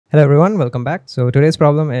Hello everyone, welcome back. So today's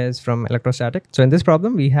problem is from electrostatics. So in this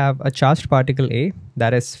problem, we have a charged particle A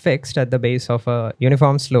that is fixed at the base of a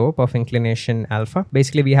uniform slope of inclination alpha.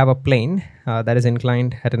 Basically, we have a plane that is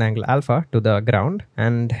inclined at an angle alpha to the ground,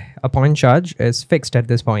 and a point charge is fixed at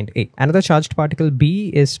this point A. Another charged particle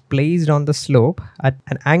B is placed on the slope at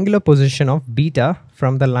an angular position of beta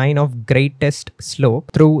from the line of greatest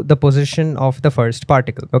slope through the position of the first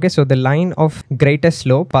particle. Okay, so the line of greatest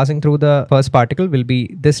slope passing through the first particle will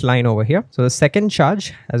be this line over here. So the second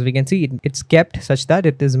charge, as we can see, it's kept such that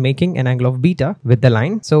it is making an angle of beta with the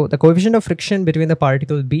line. So the coefficient of friction between the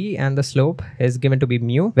particle B and the slope is given to be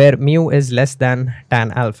mu, where mu is less than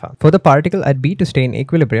tan alpha. For the particle at B to stay in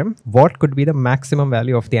equilibrium, what could be the maximum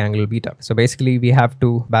value of the angle beta? So basically we have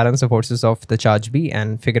to balance the forces of the charge B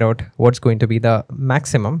and figure out what's going to be the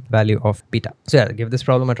maximum value of beta. So yeah, give this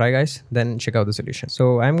problem a try, guys, then check out the solution.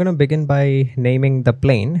 So I'm going to begin by naming the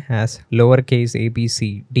plane as lowercase a, b,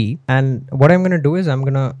 c, d. And what I'm going to do is I'm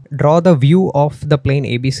going to draw the view of the plane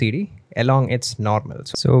ABCD along its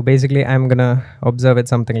normals. So basically I'm going to observe it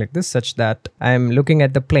something like this, such that I'm looking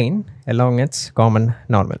at the plane along its common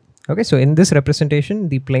normal. Okay, so in this representation,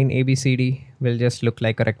 the plane ABCD will just look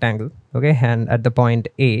like a rectangle. Okay, and at the point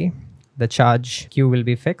A, the charge Q will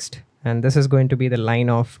be fixed, and this is going to be the line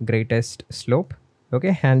of greatest slope.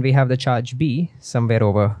 Okay, and we have the charge B somewhere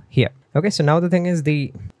over here. Okay, so now the thing is,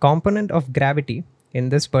 the component of gravity in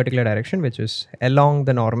this particular direction, which is along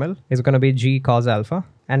the normal, is going to be G cos alpha,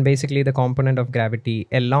 and basically the component of gravity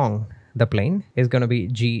along the plane is going to be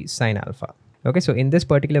G sin alpha. Okay, so in this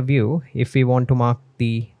particular view, if we want to mark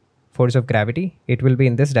the force of gravity, it will be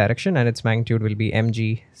in this direction and its magnitude will be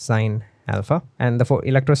mg sin alpha, and the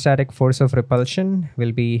electrostatic force of repulsion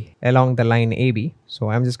will be along the line AB. So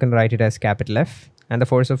I'm just going to write it as capital F, and the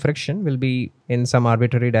force of friction will be in some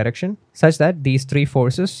arbitrary direction, such that these three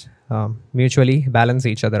forces mutually balance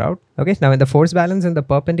each other out. Okay, now in the force balance in the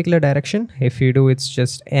perpendicular direction, if you do, it's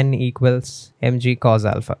just N equals mg cos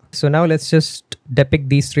alpha. So now let's just depict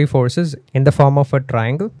these three forces in the form of a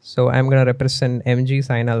triangle. So I'm going to represent mg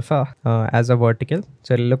sin alpha as a vertical.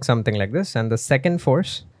 So it'll look something like this. And the second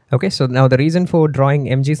force, okay, so now the reason for drawing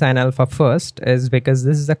mg sin alpha first is because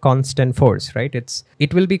this is a constant force, right?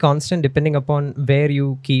 It will be constant depending upon where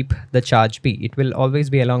you keep the charge B. It will always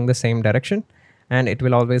be along the same direction, and it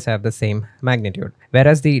will always have the same magnitude.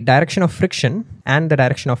 Whereas the direction of friction and the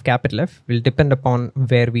direction of capital F will depend upon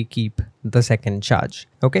where we keep the second charge.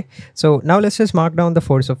 Okay, so now let's just mark down the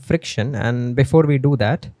force of friction. And before we do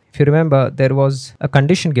that, if you remember, there was a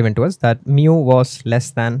condition given to us that mu was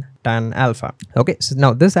less than tan alpha. Okay, so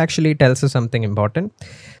now this actually tells us something important.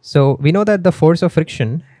 So we know that the force of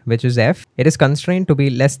friction, which is F, it is constrained to be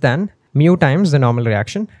less than mu times the normal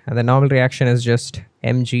reaction, and the normal reaction is just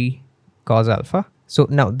mg cos alpha. So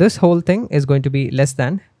now this whole thing is going to be less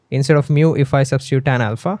than, instead of mu, if I substitute tan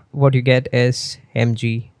alpha, what you get is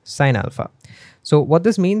mg sin alpha. So what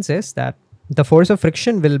this means is that the force of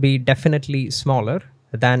friction will be definitely smaller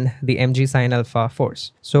than the mg sin alpha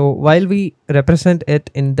force. So while we represent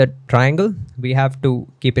it in the triangle, we have to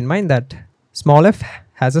keep in mind that small f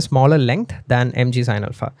has a smaller length than mg sin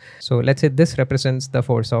alpha. So let's say this represents the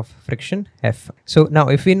force of friction F. So now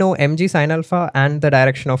if we know mg sin alpha and the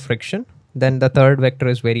direction of friction, then the third vector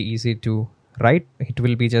is very easy to write. It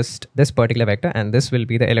will be just this particular vector, and this will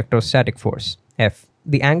be the electrostatic force F.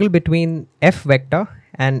 The angle between F vector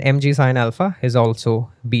and mg sin alpha is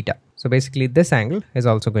also beta. So basically this angle is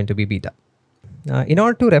also going to be beta. In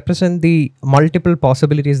order to represent the multiple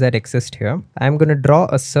possibilities that exist here, I'm going to draw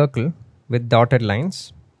a circle with dotted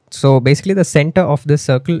lines. So basically the center of this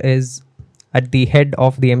circle is at the head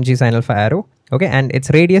of the mg sin alpha arrow. Okay, and its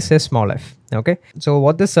radius is small f. Okay, so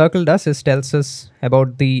what this circle does is tells us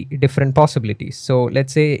about the different possibilities. So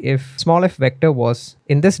let's say if small f vector was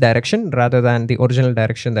in this direction rather than the original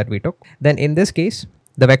direction that we took, then in this case,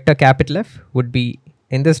 the vector capital F would be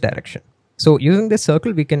in this direction. So using this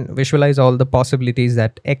circle, we can visualize all the possibilities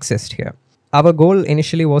that exist here. Our goal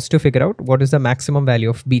initially was to figure out what is the maximum value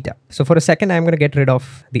of beta. So for a second, I'm going to get rid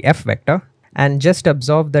of the F vector and just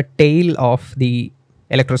observe the tail of the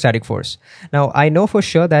electrostatic force. Now I know for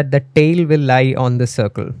sure that the tail will lie on the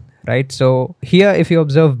circle, right? So here, if you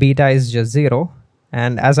observe, beta is just 0.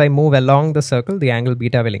 And as I move along the circle, the angle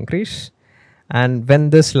beta will increase. And when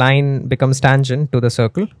this line becomes tangent to the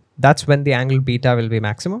circle, that's when the angle beta will be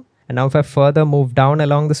maximum. And now if I further move down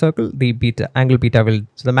along the circle, the angle beta will,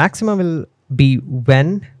 so the maximum will be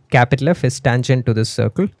when capital F is tangent to this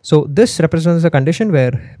circle. So this represents a condition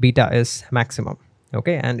where beta is maximum.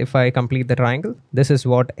 Okay, and if I complete the triangle, this is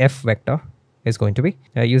what F vector is going to be.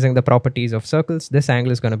 Using the properties of circles, this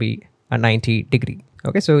angle is going to be a 90 degree.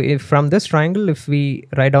 Okay, so if from this triangle, if we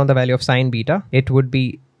write down the value of sine beta, it would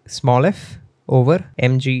be small f over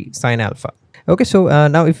mg sine alpha. Okay, so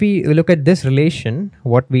now if we look at this relation,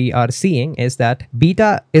 what we are seeing is that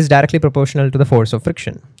beta is directly proportional to the force of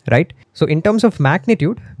friction, right? So in terms of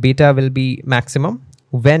magnitude, beta will be maximum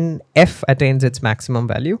when f attains its maximum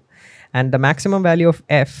value, and the maximum value of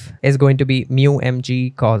f is going to be mu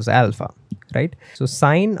mg cos alpha, right? So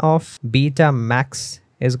sine of beta max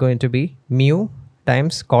is going to be mu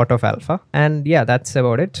times cot of alpha, and yeah, that's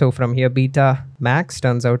about it. So from here, beta max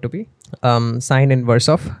turns out to be sine inverse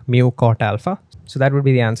of mu cot alpha. So that would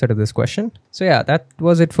be the answer to this question. So yeah, that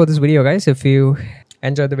was it for this video, guys. If you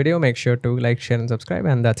enjoyed the video, make sure to like, share and subscribe,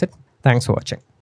 and that's it. Thanks for watching.